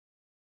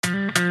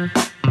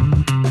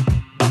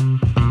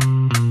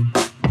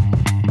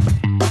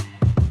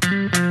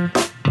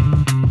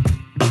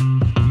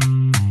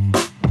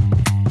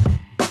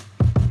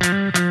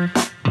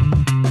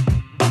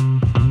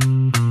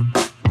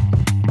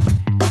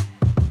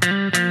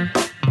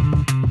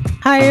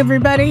Hi,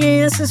 everybody.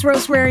 This is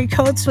Rosemary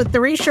Coates with the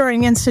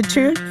Reshoring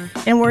Institute,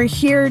 and we're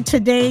here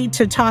today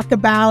to talk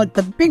about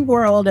the big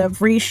world of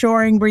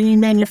reshoring, bringing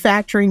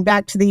manufacturing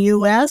back to the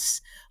U.S.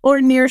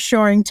 or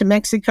nearshoring to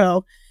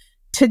Mexico.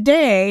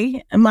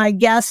 Today, my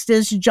guest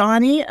is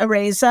Johnny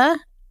Araiza,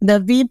 the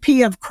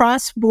VP of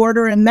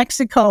Cross-Border and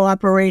Mexico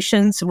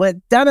Operations with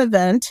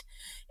Dunavant.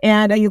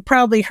 And you've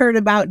probably heard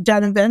about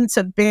Dunavant. It's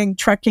a big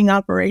trucking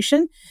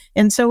operation.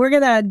 And so we're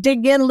going to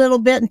dig in a little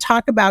bit and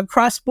talk about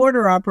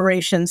cross-border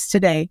operations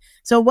today.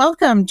 So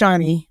welcome,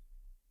 Johnny.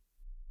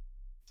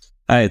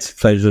 Hi, it's a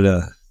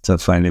pleasure to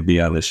finally be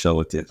on the show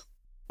with you.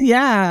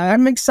 Yeah,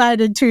 I'm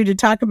excited, too, to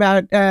talk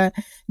about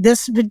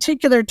this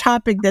particular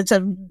topic that's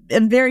a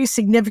very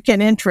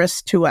significant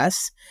interest to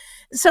us.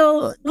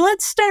 So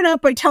let's start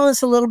out by telling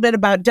us a little bit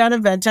about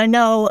Dunavant. I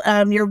know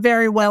you're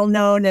very well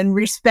known and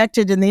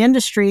respected in the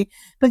industry,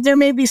 but there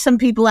may be some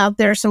people out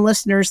there, some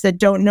listeners that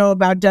don't know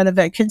about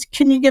Dunavant.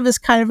 Can you give us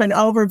kind of an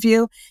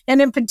overview?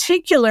 And in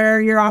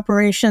particular, your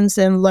operations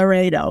in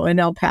Laredo and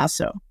El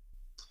Paso.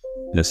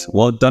 Yes.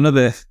 Well,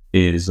 Dunavant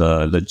is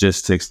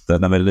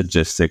Dunavant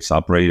Logistics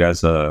operated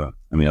as a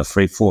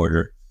freight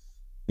forwarder.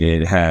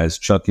 It has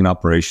trucking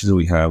operations.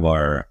 We have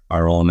our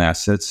own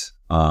assets.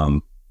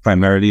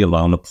 Primarily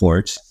along the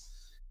ports.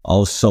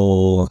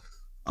 Also,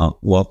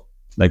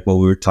 like what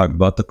we were talking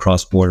about, the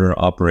cross-border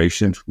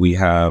operations, we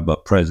have a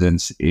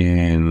presence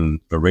in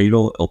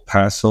Laredo, El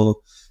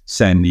Paso,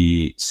 San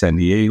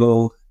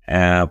Diego,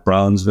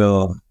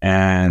 Brownsville,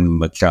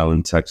 and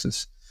McAllen,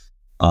 Texas.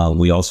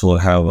 We also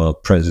have a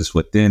presence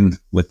within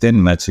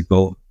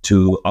Mexico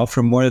to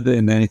offer more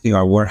than anything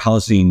our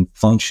warehousing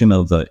function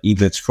of the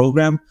EBITS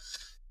program.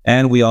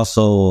 And we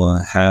also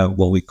have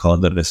what we call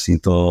the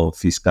Recinto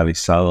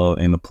Fiscalizado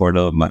in the port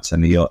of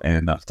Manzanillo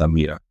and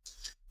Altamira.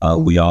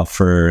 We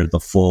offer the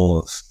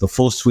full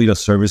suite of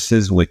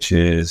services, which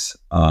is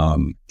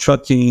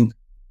trucking,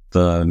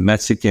 the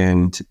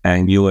Mexican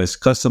and U.S.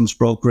 customs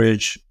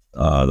brokerage,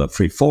 the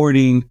freight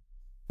forwarding.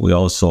 We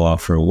also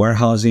offer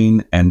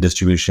warehousing and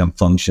distribution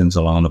functions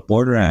along the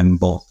border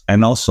and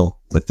also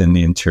within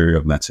the interior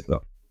of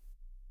Mexico.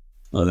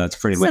 Well, that's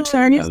pretty much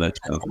it.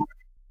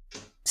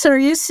 So are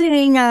you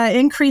seeing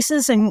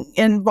increases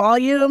in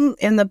volume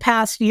in the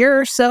past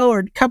year or so, or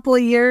a couple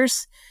of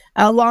years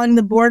along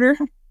the border?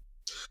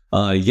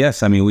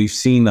 Yes, we've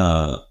seen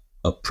a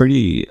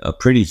pretty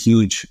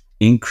huge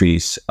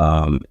increase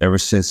ever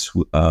since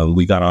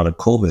we got out of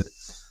COVID.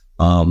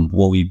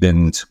 What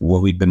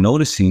we've been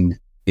noticing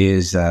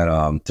is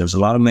that there's a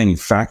lot of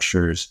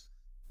manufacturers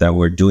that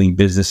were doing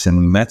business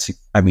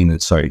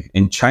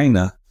in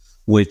China,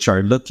 which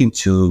are looking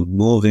to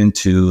move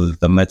into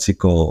the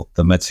Mexico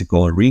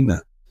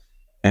arena.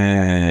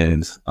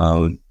 And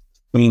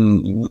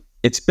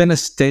it's been a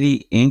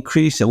steady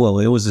increase. Well,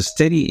 it was a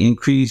steady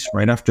increase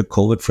right after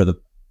COVID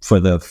for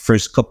the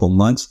first couple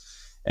months.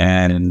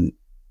 And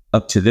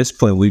up to this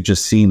point, we've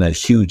just seen a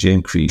huge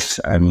increase.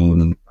 I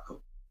can't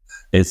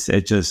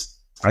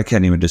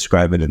even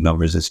describe it in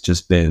numbers. It's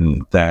just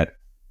been that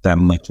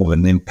much of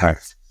an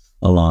impact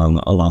along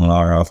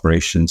our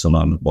operations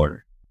along the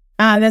border.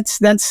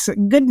 That's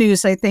good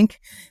news, I think.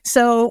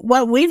 So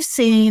what we've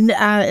seen,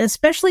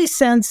 especially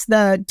since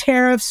the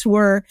tariffs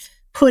were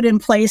put in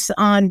place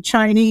on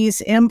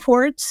Chinese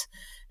imports,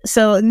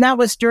 and that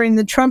was during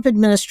the Trump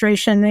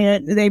administration,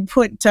 they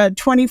put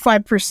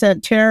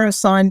 25%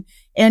 tariffs on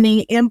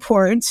any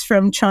imports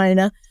from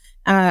China.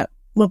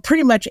 Well,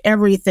 pretty much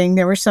everything.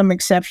 There were some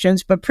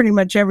exceptions, but pretty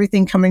much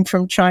everything coming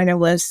from China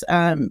was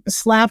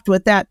slapped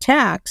with that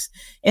tax.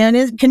 And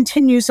it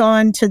continues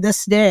on to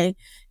this day.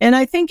 And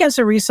I think as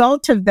a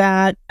result of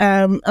that,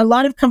 a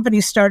lot of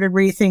companies started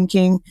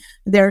rethinking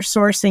their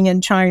sourcing in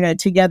China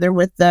together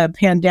with the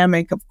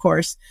pandemic, of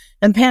course.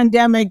 And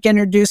pandemic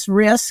introduced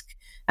risk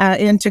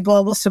into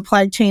global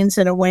supply chains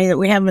in a way that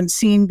we haven't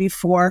seen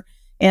before.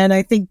 And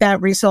I think that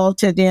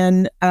resulted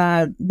in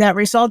a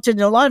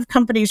lot of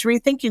companies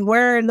rethinking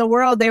where in the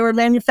world they were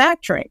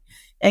manufacturing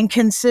and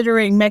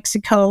considering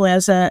Mexico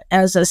as a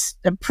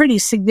pretty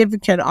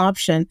significant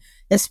option,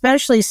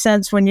 especially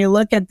since when you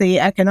look at the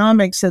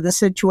economics of the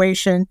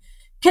situation,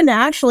 can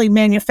actually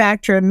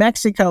manufacture in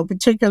Mexico,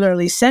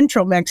 particularly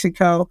central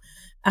Mexico,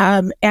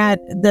 at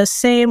the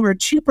same or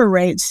cheaper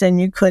rates than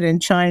you could in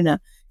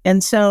China.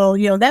 And so,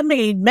 that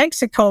made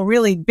Mexico a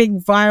really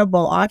big,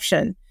 viable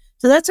option.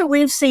 So that's what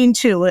we've seen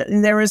too.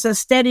 And there was a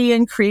steady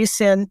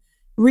increase in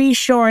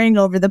reshoring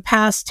over the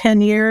past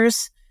 10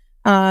 years,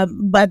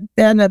 but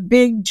then a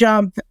big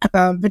jump,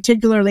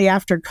 particularly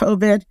after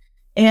COVID,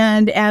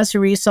 and as a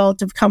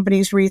result of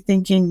companies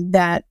rethinking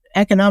that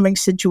economic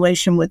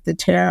situation with the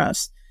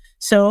tariffs.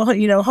 So,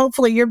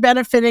 hopefully you're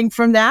benefiting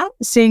from that,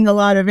 seeing a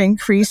lot of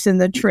increase in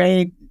the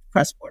trade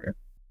cross-border.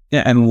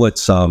 Yeah, and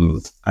what's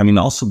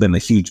also been a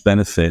huge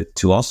benefit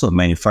to also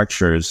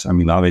manufacturers.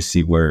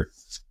 Obviously we're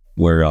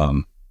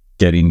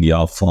getting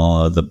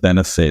the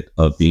benefit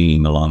of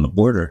being along the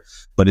border,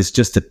 but it's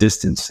just the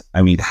distance.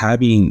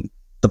 Having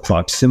the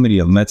proximity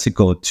of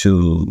Mexico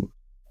to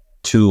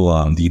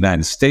the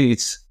United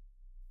States,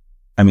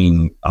 I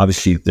mean,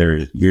 obviously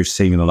you're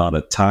saving a lot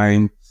of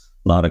time,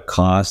 a lot of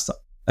cost,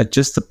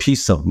 just the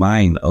peace of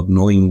mind of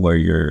knowing where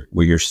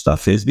your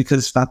stuff is, because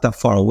it's not that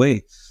far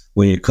away.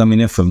 When you're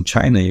coming in from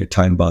China, you're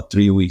talking about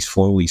 3 weeks,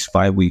 4 weeks,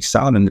 5 weeks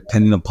out, and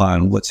depending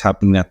upon what's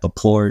happening at the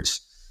ports,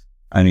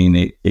 I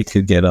mean, it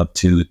could get up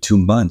to 2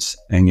 months,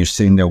 and you're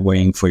sitting there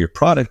waiting for your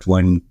product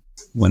when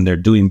they're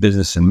doing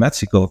business in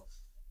Mexico.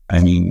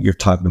 I mean, you're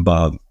talking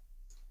about,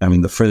 I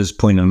mean, the furthest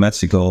point in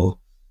Mexico,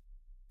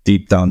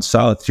 deep down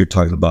south, you're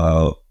talking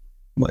about,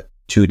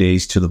 2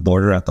 days to the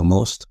border at the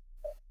most?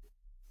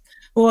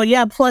 Well,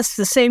 yeah, plus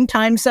the same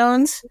time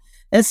zones,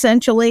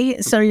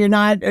 essentially. So you're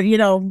not,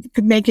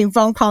 making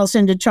phone calls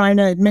into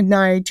China at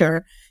midnight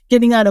or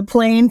getting on a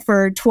plane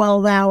for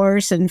 12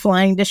 hours and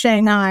flying to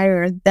Shanghai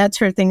or that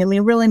sort of thing. I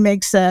mean, it really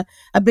makes a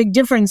big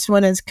difference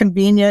when it's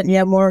convenient and you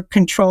have more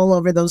control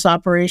over those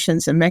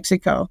operations in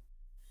Mexico.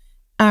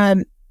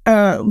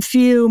 A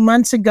few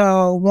months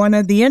ago, one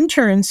of the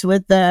interns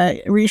with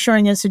the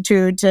Reshoring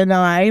Institute and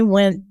I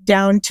went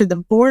down to the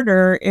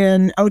border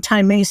in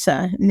Otay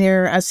Mesa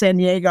near San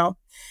Diego.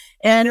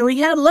 And we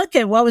had a look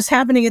at what was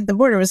happening at the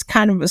border. It was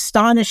kind of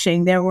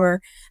astonishing. There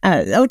were,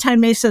 Otay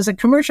Mesa is a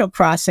commercial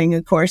crossing,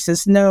 of course.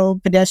 There's no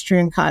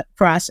pedestrian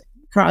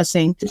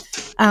crossing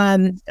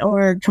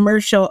or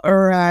commercial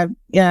or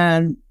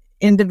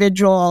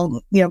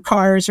individual,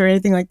 cars or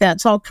anything like that.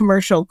 It's all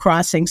commercial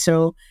crossing,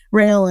 so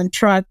rail and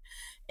truck.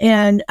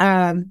 And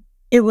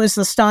it was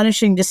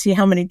astonishing to see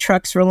how many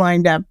trucks were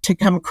lined up to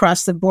come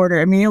across the border.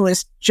 I mean, it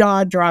was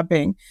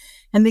jaw-dropping.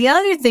 And the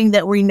other thing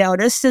that we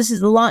noticed is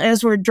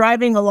as we're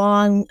driving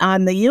along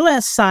on the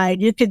U.S. side,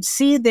 you could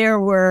see there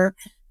were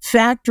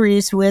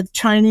factories with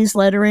Chinese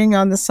lettering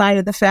on the side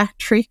of the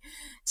factory.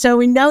 So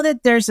we know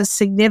that there's a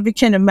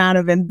significant amount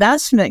of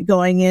investment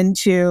going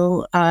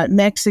into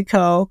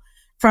Mexico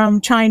from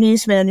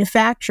Chinese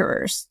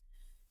manufacturers.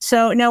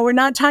 So now we're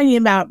not talking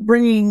about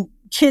bringing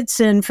kits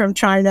in from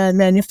China and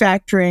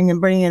manufacturing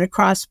and bringing it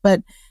across, but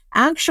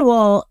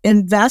actual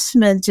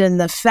investment in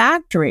the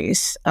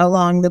factories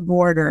along the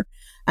border.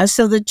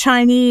 So the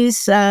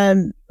Chinese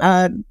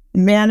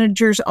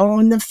managers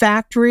own the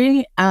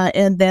factory,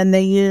 and then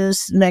they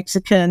use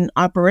Mexican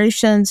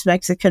operations,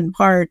 Mexican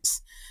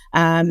parts,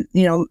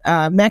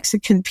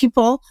 Mexican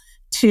people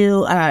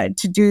to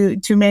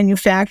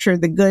manufacture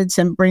the goods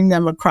and bring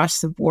them across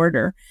the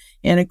border.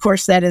 And of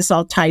course, that is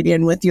all tied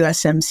in with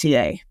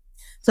USMCA.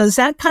 So is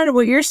that kind of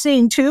what you're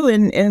seeing too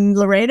in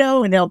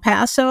Laredo and El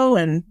Paso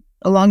and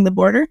along the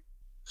border?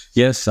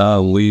 Yes,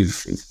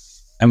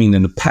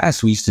 in the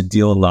past, we used to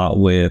deal a lot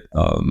with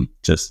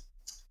just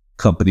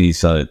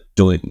companies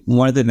doing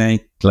more than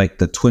like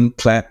the twin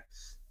plant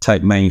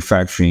type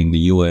manufacturing, the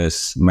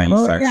U.S.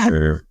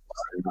 manufacturer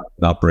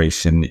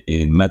operation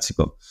in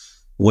Mexico.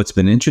 What's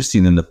been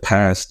interesting in the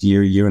past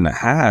year and a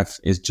half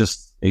is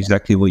just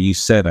exactly what you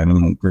said. I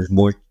mean, there's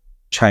more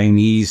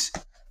Chinese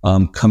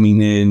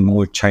coming in,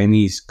 more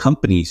Chinese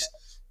companies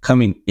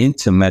coming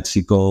into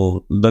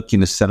Mexico, looking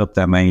to set up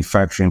that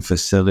manufacturing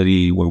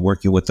facility. We're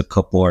working with a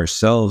couple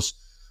ourselves.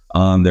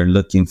 They're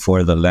looking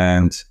for the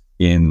land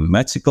in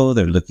Mexico.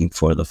 They're looking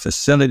for the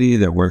facility.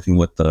 They're working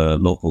with the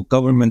local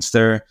governments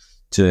there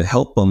to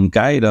help them,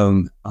 guide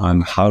them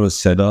on how to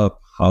set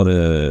up, how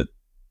to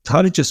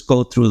just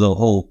go through the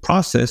whole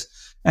process.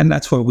 And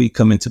that's where we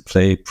come into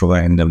play,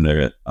 providing them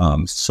their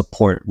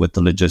support with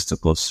the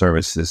logistical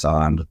services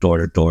on the door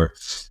to door.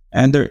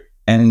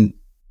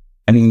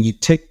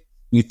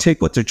 You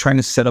take what they're trying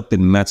to set up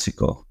in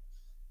Mexico,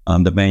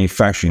 the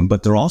manufacturing,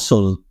 but they're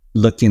also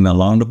looking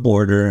along the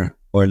border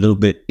or a little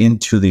bit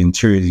into the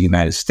interior of the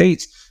United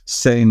States,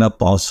 setting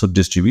up also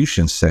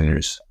distribution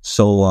centers.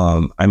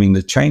 So,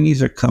 the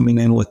Chinese are coming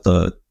in with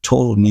a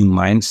total new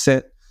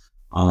mindset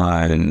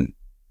on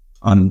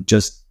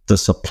just the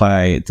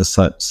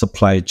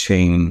supply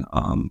chain,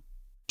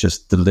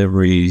 just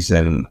deliveries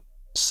and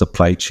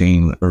supply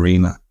chain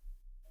arena.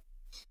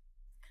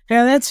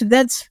 Yeah,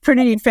 that's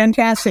pretty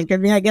fantastic. I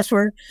mean, I guess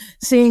we're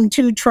seeing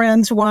two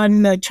trends.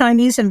 One, the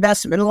Chinese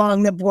investment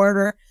along the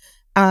border,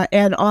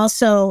 and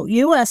also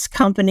U.S.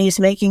 companies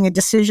making a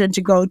decision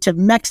to go to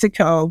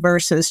Mexico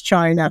versus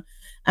China.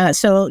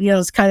 So,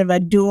 it's kind of a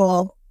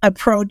dual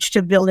approach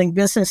to building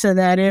business in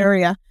that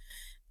area.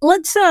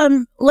 Let's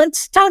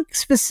talk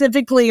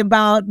specifically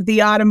about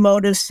the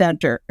automotive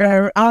center,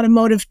 or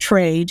automotive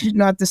trade,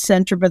 not the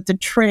center, but the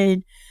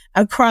trade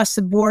across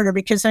the border,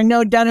 because I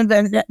know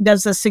Dunavant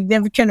does a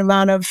significant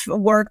amount of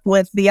work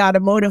with the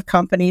automotive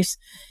companies.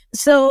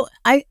 So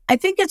I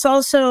think it's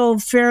also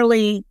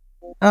fairly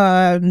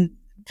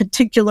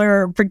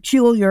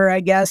peculiar,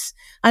 I guess,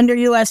 under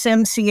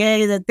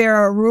USMCA that there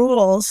are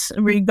rules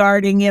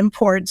regarding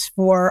imports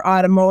for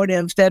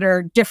automotive that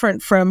are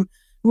different from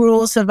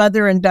rules of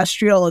other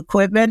industrial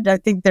equipment. I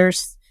think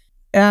there's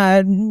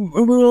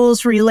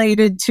rules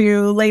related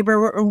to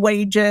labor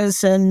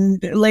wages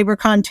and labor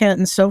content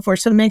and so forth.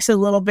 So it makes it a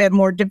little bit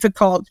more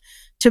difficult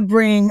to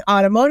bring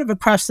automotive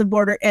across the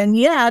border. And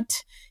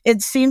yet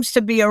it seems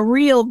to be a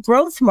real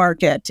growth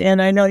market.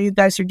 And I know you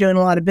guys are doing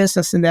a lot of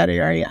business in that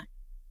area.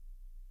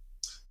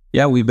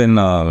 Yeah, we've been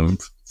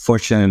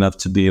fortunate enough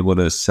to be able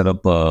to set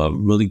up a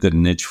really good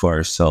niche for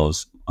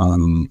ourselves,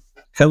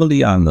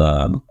 heavily on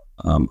the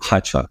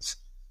hotshots,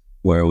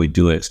 where we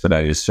do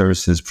expedited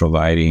services,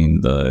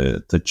 providing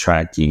the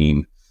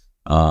tracking,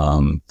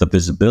 the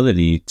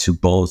visibility to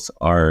both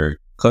our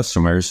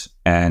customers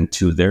and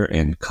to their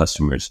end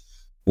customers,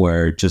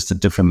 where just the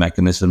different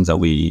mechanisms that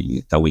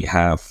we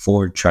have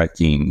for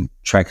tracking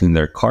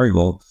their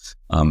cargo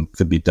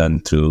could be done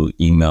through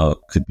email,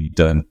 could be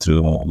done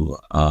through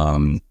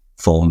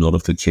phone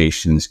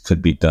notifications,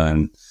 could be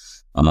done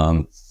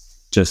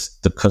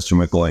just the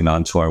customer going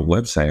onto our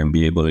website and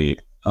be able to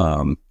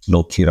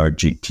locate our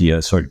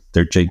GPS or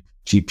their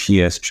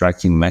GPS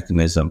tracking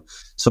mechanism.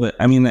 So,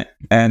 I mean,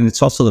 and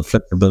it's also the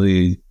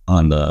flexibility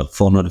on the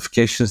phone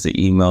notifications, the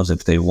emails,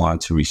 if they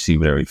want to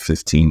receive it every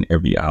 15,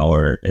 every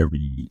hour,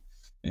 every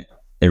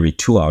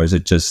 2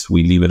 hours.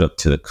 We leave it up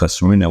to the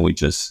customer and then we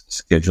just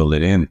schedule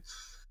it in.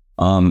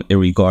 In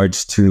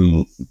regards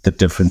to the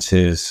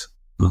differences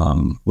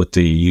with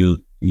the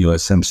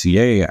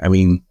USMCA, I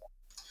mean,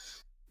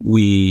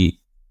 we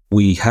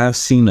have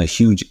seen a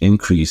huge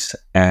increase,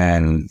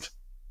 and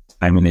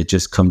I mean, it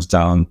just comes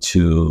down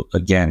to,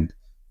 again,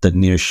 the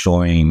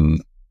nearshoring.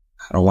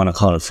 I don't want to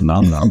call it a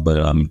phenomenon,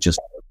 but just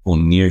a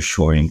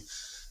nearshoring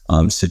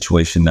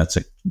situation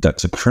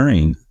that's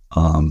occurring.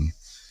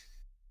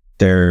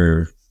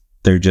 There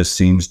just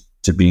seems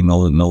to be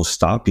no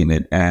stopping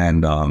it,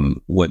 and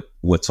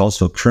what's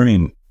also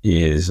occurring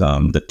is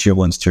the tier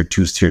 1s, tier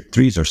 2s, tier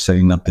 3s are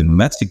setting up in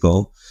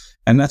Mexico.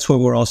 And that's where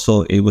we're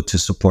also able to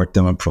support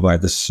them and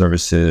provide the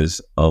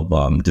services of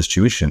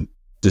distribution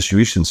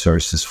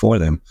services for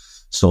them.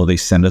 So they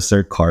send us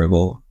their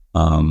cargo.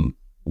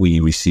 We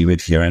receive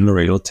it here in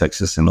Laredo,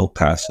 Texas, in El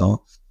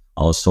Paso,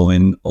 also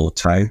in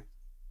Otay.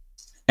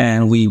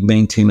 And we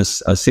maintain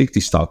a safety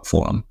stock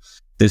for them.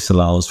 This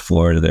allows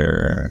for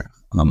their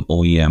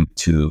OEM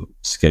to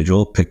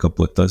schedule pickup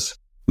with us.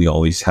 We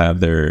always have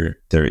their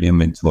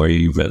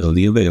inventory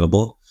readily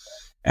available.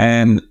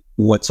 And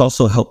what's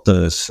also helped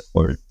us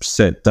or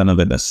set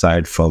Dunavant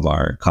aside from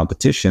our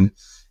competition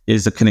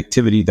is the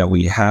connectivity that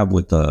we have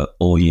with the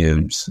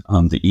OEMs,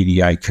 the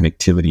EDI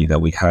connectivity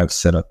that we have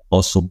set up,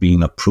 also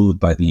being approved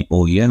by the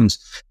OEMs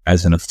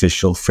as an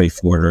official freight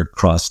forwarder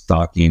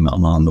cross-docking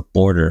along the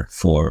border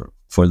for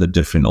the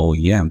different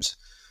OEMs.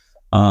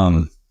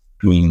 I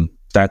mean,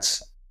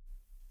 that's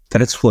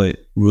what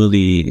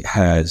really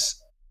has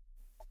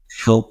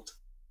helped,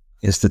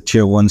 is the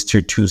tier 1s,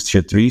 tier 2s,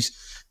 tier 3s,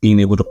 being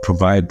able to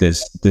provide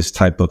this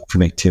type of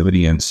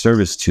connectivity and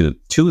service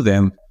to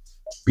them,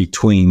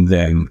 between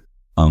them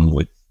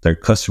with their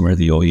customer,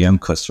 the OEM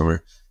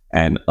customer,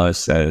 and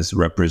us as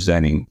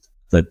representing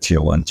the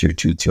tier 1, tier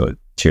 2,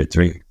 tier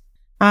 3.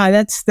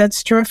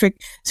 That's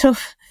terrific. So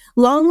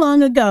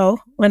long ago,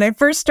 when I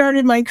first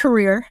started my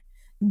career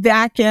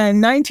back in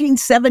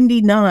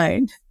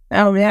 1979,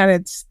 oh man,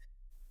 it's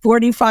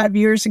 45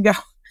 years ago.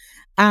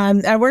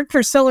 I worked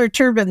for Solar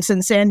Turbines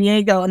in San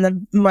Diego,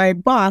 and my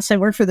boss, I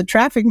worked for the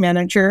traffic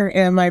manager,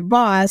 and my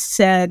boss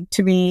said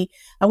to me,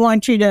 I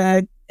want you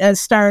to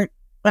start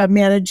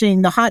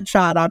managing the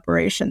hotshot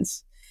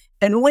operations.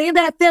 And way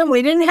back then,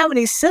 we didn't have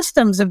any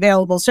systems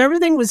available, so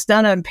everything was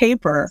done on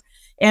paper.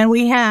 And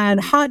we had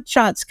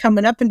hotshots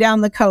coming up and down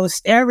the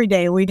coast every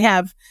day. We'd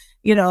have,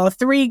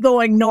 3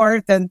 going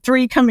north and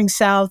 3 coming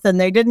south,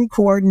 and they didn't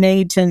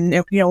coordinate,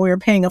 and we were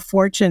paying a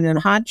fortune in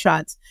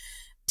hotshots.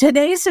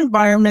 Today's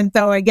environment,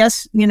 though, I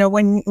guess,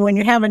 when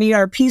you have an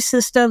ERP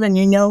system and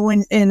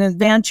when in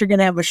advance you're going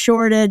to have a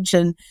shortage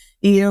and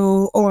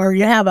you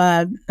have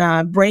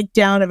a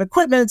breakdown of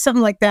equipment,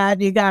 something like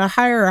that, you got to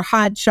hire a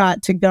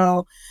hotshot to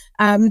go.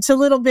 It's a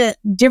little bit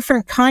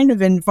different kind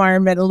of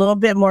environment, a little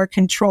bit more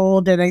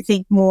controlled, and I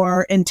think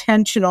more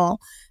intentional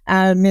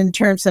in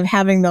terms of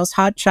having those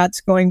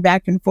hotshots going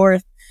back and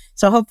forth.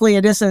 So hopefully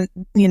it isn't,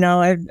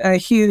 a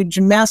huge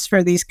mess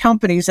for these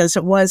companies as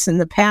it was in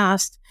the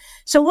past.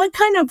 So what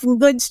kind of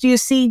goods do you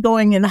see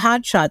going in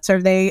hotshots?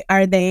 Are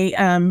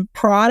they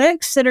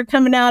products that are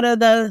coming out of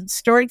the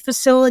storage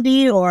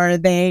facility, or are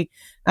they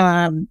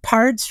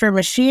parts for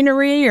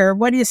machinery, or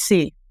what do you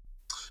see?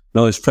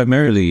 No, it's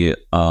primarily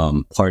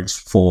parts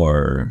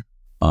for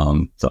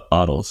the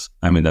autos.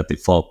 I mean, that they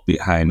fall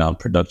behind on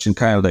production,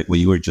 kind of like what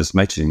you were just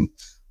mentioning.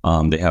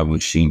 They have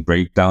machine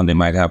breakdown. They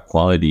might have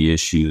quality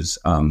issues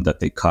that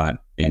they caught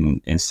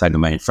inside the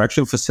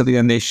manufacturing facility,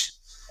 and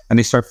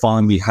they start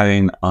falling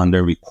behind on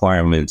their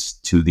requirements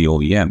to the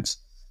OEMs.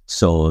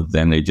 So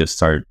then they just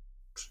start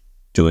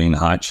doing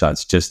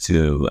hotshots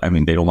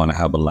they don't want to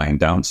have a line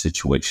down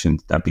situation.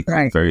 That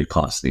becomes very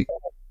costly.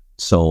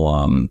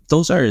 So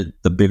those are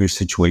the bigger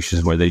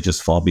situations where they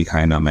just fall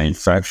behind on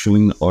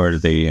manufacturing, or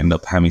they end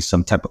up having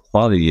some type of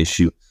quality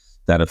issue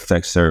that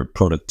affects their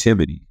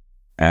productivity.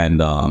 And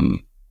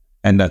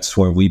that's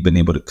where we've been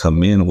able to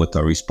come in with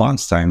our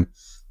response time.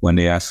 When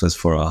they ask us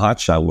for a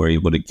hotshot, we're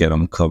able to get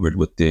them covered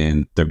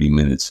within 30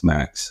 minutes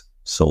max.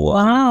 So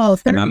wow,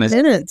 30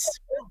 minutes.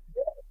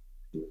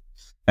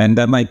 And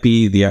that might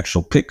be the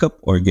actual pickup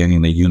or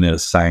getting the unit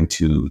assigned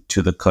to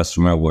the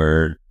customer,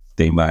 where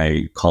they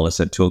might call us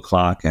at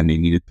 2:00 and they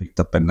need it picked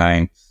up at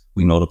 9.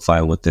 We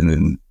notify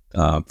within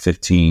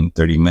 15,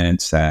 30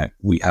 minutes that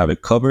we have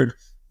it covered.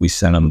 We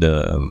send them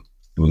the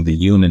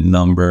unit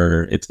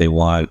number. If they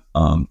want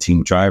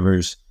team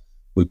drivers,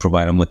 we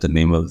provide them with the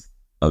name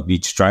of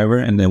each driver,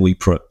 and then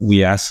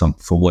we ask them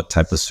for what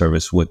type of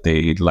service would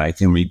they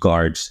like in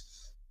regards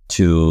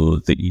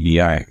to the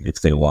EDI.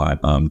 If they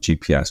want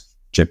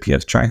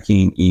GPS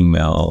tracking,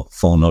 email,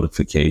 phone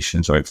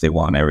notifications, or if they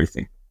want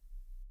everything.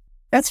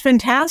 That's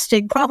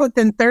fantastic. Probably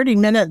within 30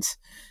 minutes.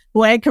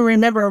 Well, I can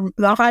remember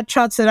the hot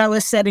shots that I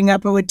was setting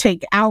up, it would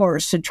take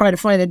hours to try to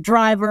find a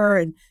driver,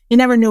 and you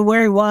never knew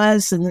where he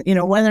was and,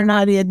 whether or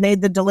not he had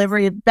made the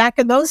delivery. Back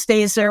in those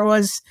days, there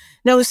was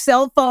no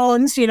cell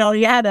phones. They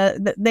had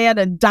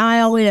to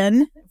dial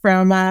in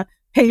from a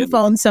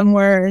payphone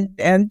somewhere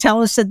and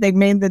tell us that they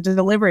made the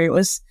delivery. It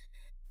was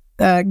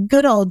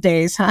good old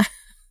days, huh?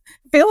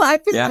 I feel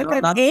like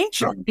I'm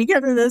ancient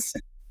because of this.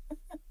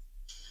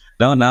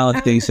 No, now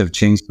things have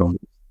changed from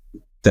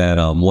that.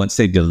 Once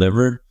they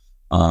deliver,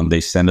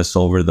 they send us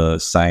over the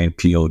signed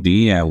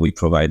POD, and we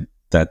provide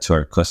that to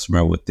our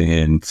customer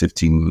within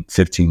 15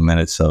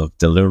 minutes of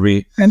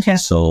delivery. Okay.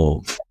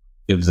 So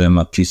gives them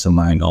a peace of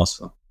mind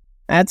also.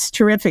 That's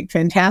terrific.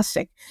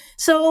 Fantastic.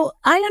 So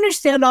I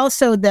understand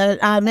also that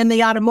in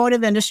the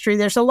automotive industry,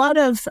 there's a lot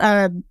of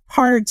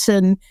parts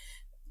and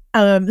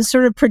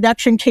sort of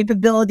production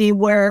capability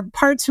where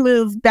parts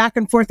move back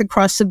and forth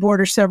across the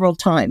border several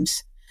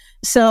times.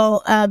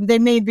 So they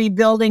may be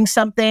building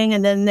something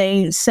and then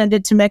they send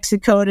it to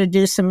Mexico to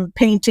do some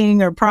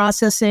painting or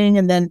processing,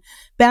 and then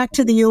back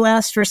to the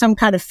U.S. for some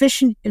kind of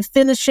finishing,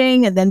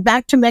 and then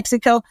back to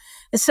Mexico.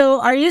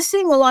 So are you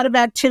seeing a lot of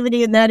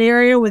activity in that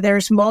area where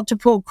there's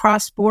multiple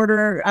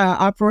cross-border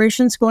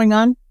operations going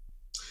on?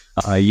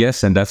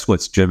 Yes, and that's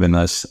what's driven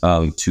us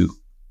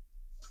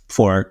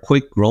for our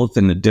quick growth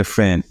in the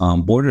different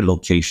border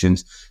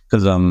locations,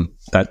 because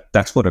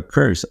that's what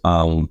occurs.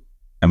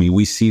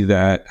 We see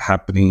that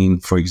happening,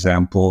 for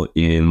example,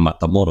 in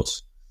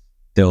Matamoros.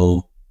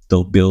 They'll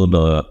build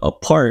a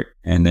part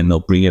and then they'll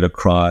bring it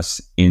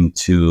across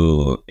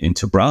into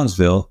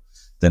Brownsville.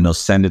 Then they'll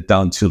send it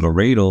down to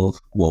Laredo.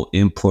 We'll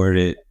import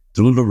it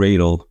through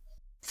Laredo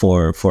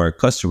for our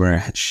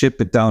customer, ship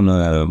it down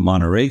to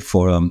Monterey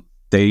for them.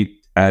 They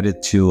add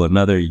it to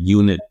another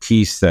unit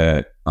piece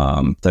that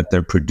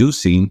they're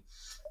producing.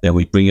 Then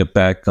we bring it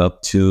back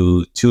up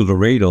to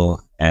Laredo,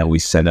 and we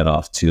send it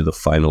off to the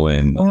final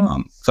end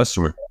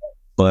customer.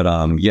 But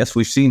yes,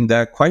 we've seen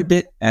that quite a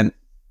bit. And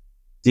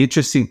the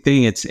interesting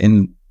thing, it's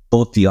in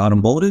both the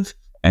automotive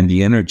and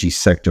the energy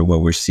sector where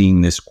we're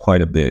seeing this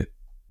quite a bit.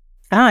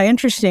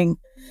 Interesting.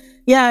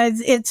 Yeah,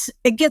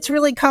 it gets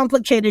really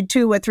complicated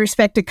too with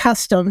respect to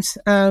customs.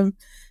 I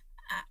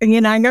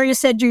know you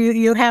said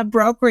you have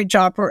brokerage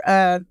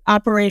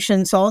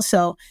operations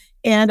also.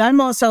 And I'm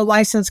also a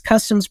licensed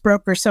customs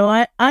broker. So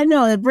I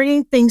know that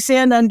bringing things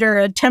in under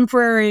a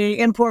temporary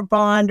import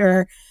bond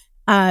or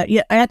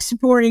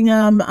exporting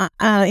them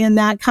in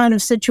that kind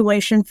of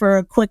situation for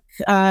a quick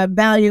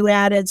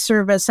value-added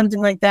service,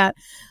 something like that,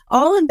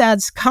 all of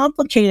that's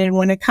complicated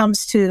when it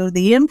comes to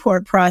the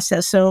import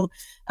process. So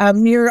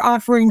you're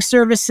offering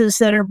services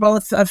that are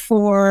both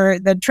for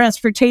the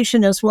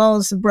transportation as well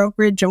as the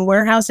brokerage and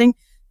warehousing.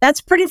 That's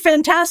pretty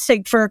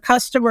fantastic for a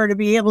customer to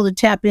be able to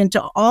tap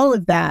into all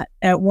of that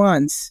at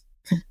once.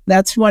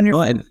 That's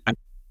wonderful.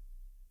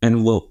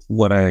 And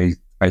what I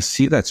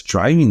see that's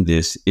driving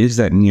this is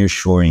that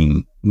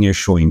nearshoring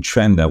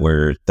trend that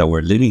we're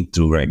living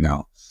through right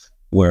now.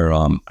 Where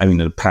in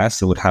the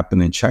past it would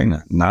happen in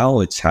China.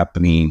 Now it's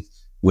happening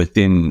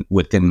within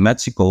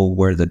Mexico,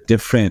 where the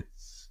different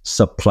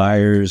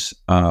suppliers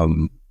are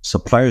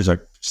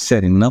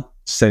setting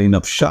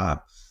up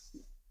shop,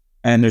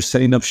 and they're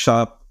setting up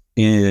shop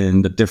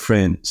in the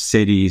different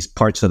cities,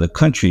 parts of the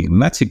country in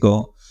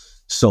Mexico.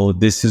 So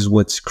this is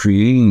what's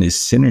creating this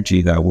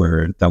synergy that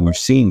we're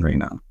seeing right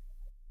now.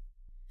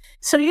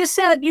 So you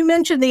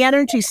mentioned the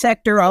energy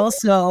sector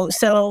also.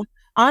 So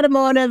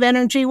automotive,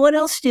 energy, what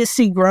else do you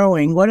see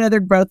growing? What other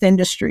growth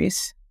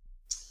industries?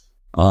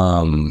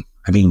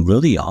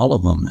 Really all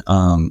of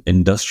them.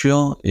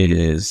 Industrial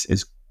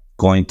is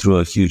going through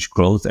a huge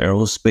growth.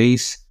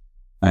 Aerospace,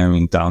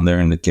 down there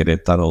in the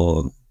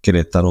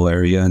Querétaro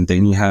area, and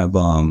then you have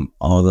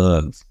all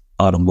the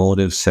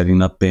automotive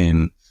setting up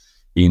in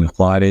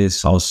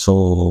Juarez,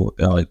 also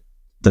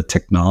the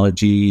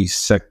technology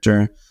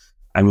sector.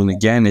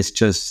 Again,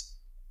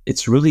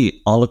 it's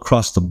really all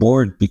across the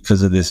board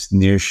because of this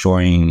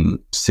nearshoring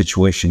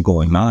situation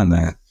going on,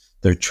 that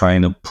they're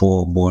trying to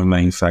pull more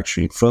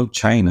manufacturing from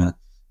China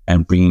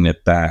and bringing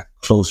it back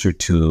closer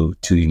to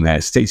the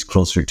United States,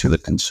 closer to the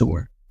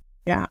consumer.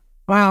 Yeah.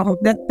 Wow,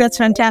 that's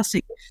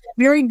fantastic.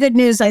 Very good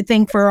news, I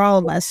think, for all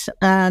of us.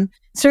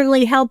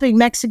 Certainly helping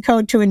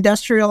Mexico to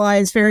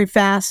industrialize very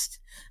fast,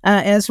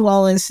 as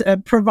well as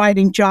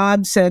providing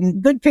jobs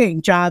and good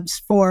paying jobs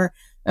for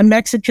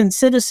Mexican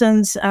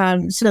citizens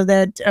so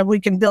that we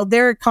can build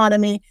their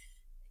economy.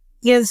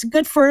 is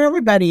good for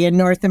everybody in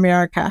North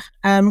America.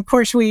 Of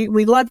course, we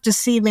love to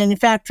see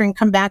manufacturing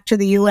come back to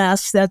the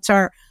U.S. That's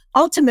our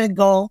ultimate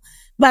goal.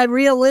 But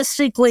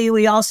realistically,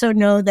 we also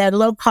know that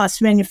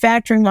low-cost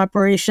manufacturing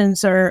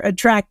operations are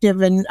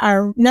attractive and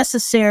are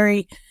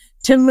necessary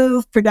to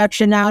move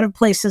production out of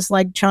places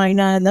like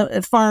China and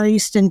the Far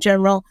East in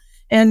general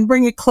and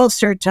bring it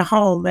closer to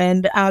home.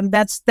 And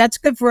that's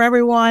good for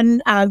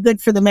everyone,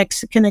 good for the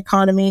Mexican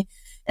economy,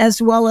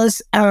 as well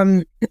as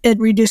it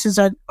reduces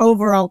our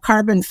overall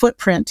carbon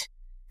footprint,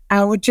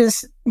 which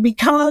has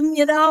become,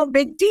 a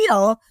big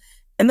deal.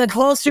 And the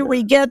closer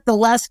we get, the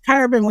less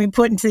carbon we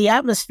put into the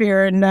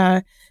atmosphere.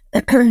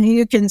 And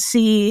you can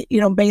see,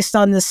 based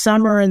on the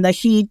summer and the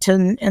heat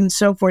and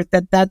so forth,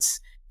 that's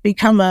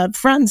become a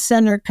front and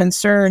center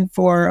concern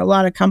for a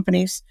lot of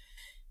companies.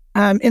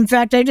 In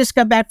fact, I just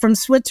got back from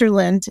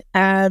Switzerland.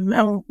 I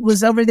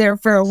was over there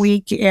for a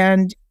week,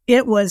 and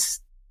it was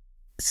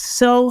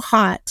so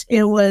hot.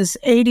 It was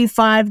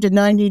 85 to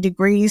 90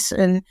 degrees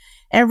in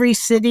every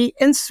city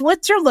in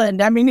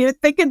Switzerland. I mean,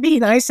 you'd think it'd be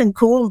nice and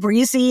cool and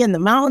breezy in the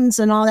mountains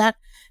and all that,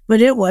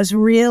 but it was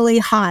really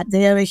hot.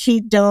 They have a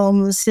heat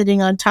dome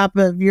sitting on top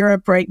of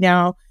Europe right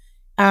now.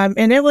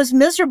 And it was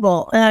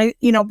miserable.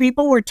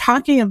 People were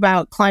talking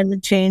about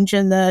climate change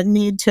and the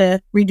need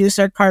to reduce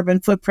our carbon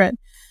footprint.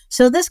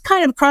 So this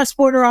kind of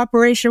cross-border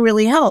operation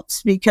really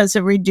helps because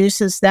it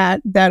reduces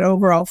that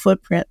overall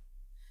footprint.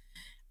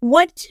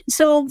 Let's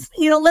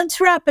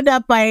wrap it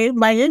up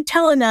by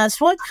telling us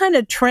what kind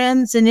of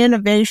trends and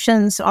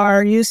innovations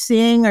are you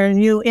seeing or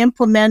you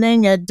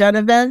implementing at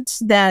Dunavant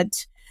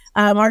that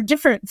are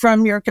different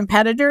from your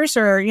competitors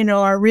or,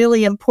 are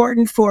really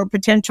important for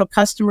potential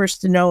customers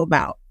to know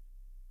about?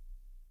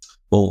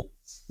 Well,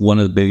 one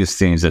of the biggest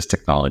things is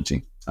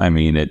technology. I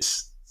mean,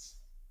 it's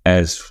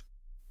as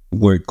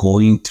we're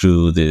going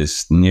through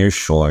this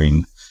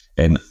nearshoring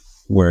and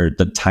where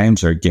the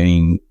times are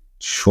getting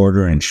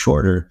shorter and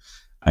shorter.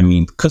 I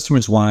mean,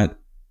 customers want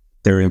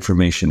their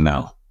information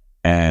now,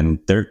 and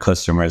their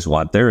customers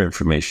want their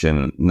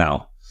information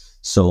now.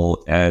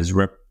 So as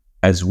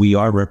we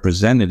are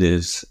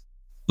representatives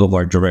of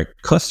our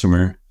direct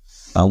customer,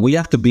 we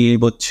have to be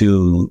able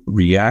to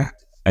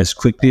react as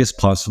quickly as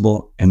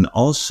possible. And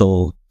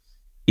also,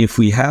 if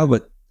we have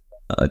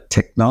a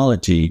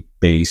technology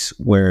base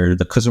where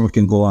the customer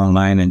can go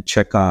online and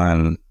check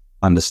on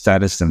the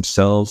status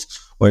themselves,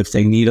 or if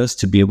they need us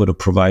to be able to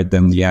provide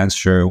them the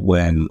answer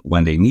when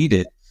they need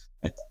it,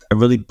 I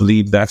really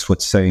believe that's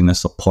what's setting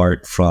us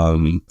apart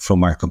from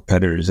our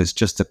competitors. It's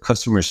just the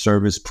customer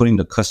service, putting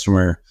the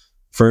customer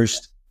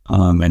first,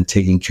 and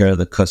taking care of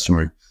the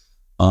customer.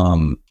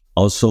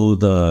 Also,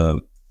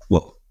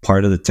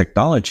 part of the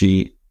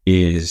technology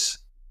is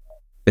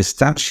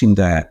establishing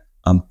that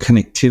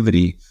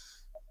connectivity.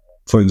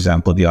 For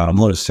example, the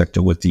automotive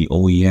sector with the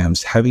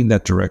OEMs, having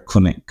that direct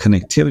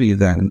connectivity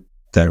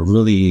that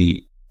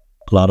really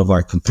a lot of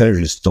our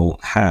competitors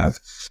don't have.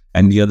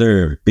 And the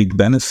other big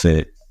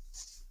benefit,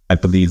 I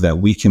believe, that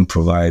we can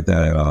provide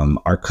that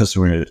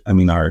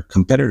our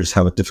competitors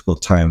have a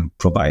difficult time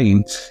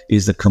providing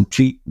is the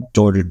complete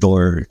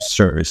door-to-door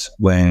service.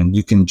 When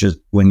you can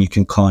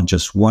call on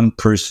just one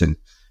person,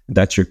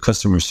 that's your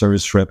customer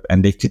service rep,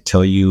 and they could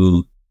tell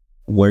you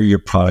where your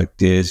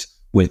product is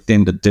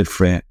within the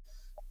different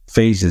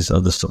phases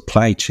of the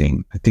supply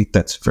chain. I think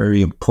that's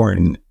very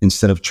important.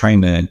 Instead of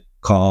trying to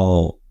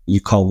call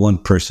one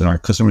person, our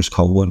customers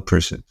call one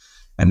person,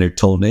 and they're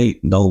told, "Hey,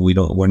 no, we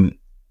don't.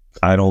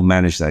 I don't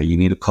manage that. You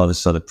need to call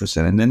this other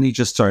person." And then they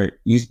just start.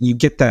 You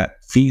get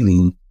that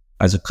feeling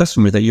as a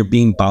customer that you're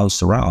being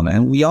bounced around,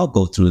 and we all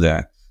go through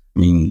that. I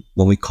mean,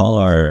 when we call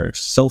our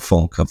cell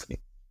phone company,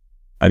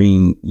 I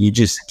mean, you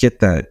just get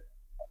that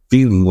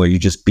feeling where you're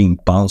just being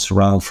bounced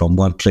around from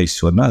one place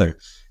to another.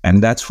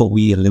 And that's what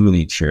we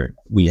eliminate here.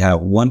 We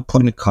have one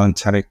point of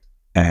contact,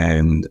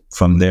 and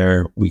from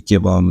there, we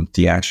give them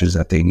the answers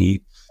that they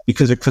need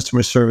because their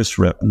customer service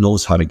rep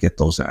knows how to get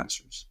those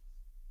answers.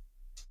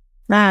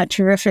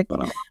 Terrific.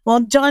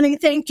 Well, Johnny,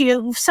 thank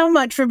you so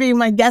much for being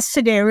my guest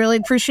today. I really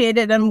appreciate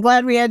it. I'm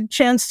glad we had a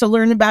chance to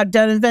learn about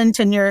Dunavant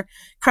and your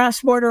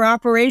cross-border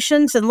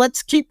operations. And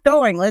let's keep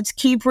going. Let's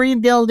keep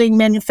rebuilding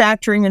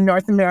manufacturing in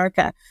North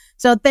America.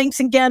 So thanks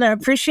again. I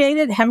appreciate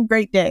it. Have a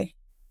great day.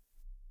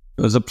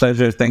 It was a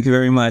pleasure. Thank you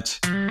very much.